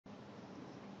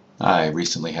I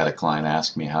recently had a client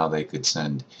ask me how they could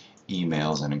send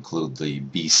emails and include the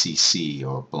BCC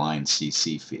or blind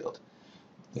CC field.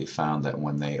 They found that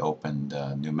when they opened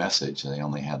a new message, they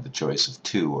only had the choice of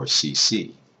to or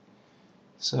CC.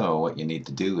 So what you need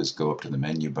to do is go up to the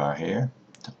menu bar here,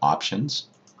 to Options,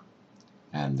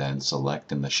 and then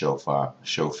select in the Show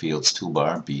Fields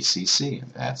toolbar BCC.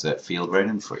 It adds that field right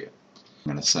in for you.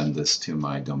 I'm going to send this to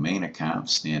my domain account,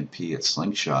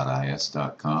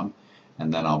 stanp@slingshotis.com,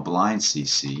 and then I'll blind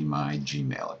CC my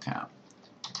Gmail account.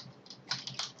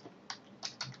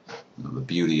 Now, the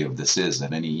beauty of this is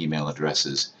that any email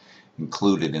addresses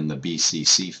included in the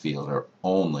BCC field are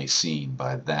only seen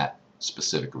by that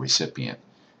specific recipient.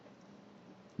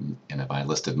 And if I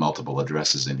listed multiple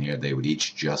addresses in here, they would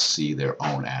each just see their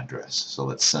own address. So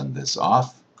let's send this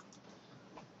off.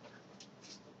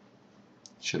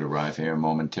 Should arrive here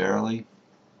momentarily.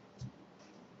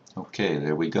 Okay,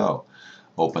 there we go.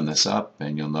 Open this up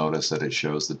and you'll notice that it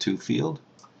shows the to field.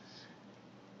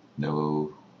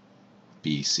 No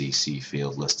BCC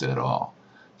field listed at all.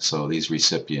 So these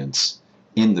recipients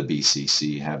in the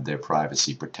BCC have their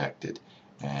privacy protected,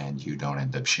 and you don't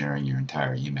end up sharing your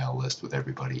entire email list with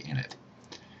everybody in it.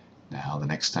 Now the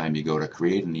next time you go to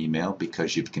create an email,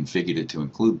 because you've configured it to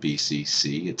include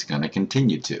BCC, it's going to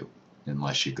continue to,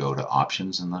 unless you go to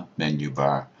Options in the menu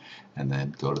bar and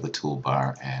then go to the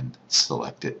toolbar and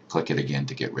select it, click it again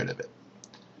to get rid of it.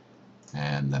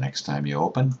 And the next time you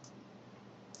open,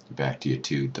 back to your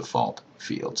two default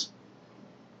fields.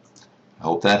 I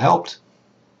hope that helped.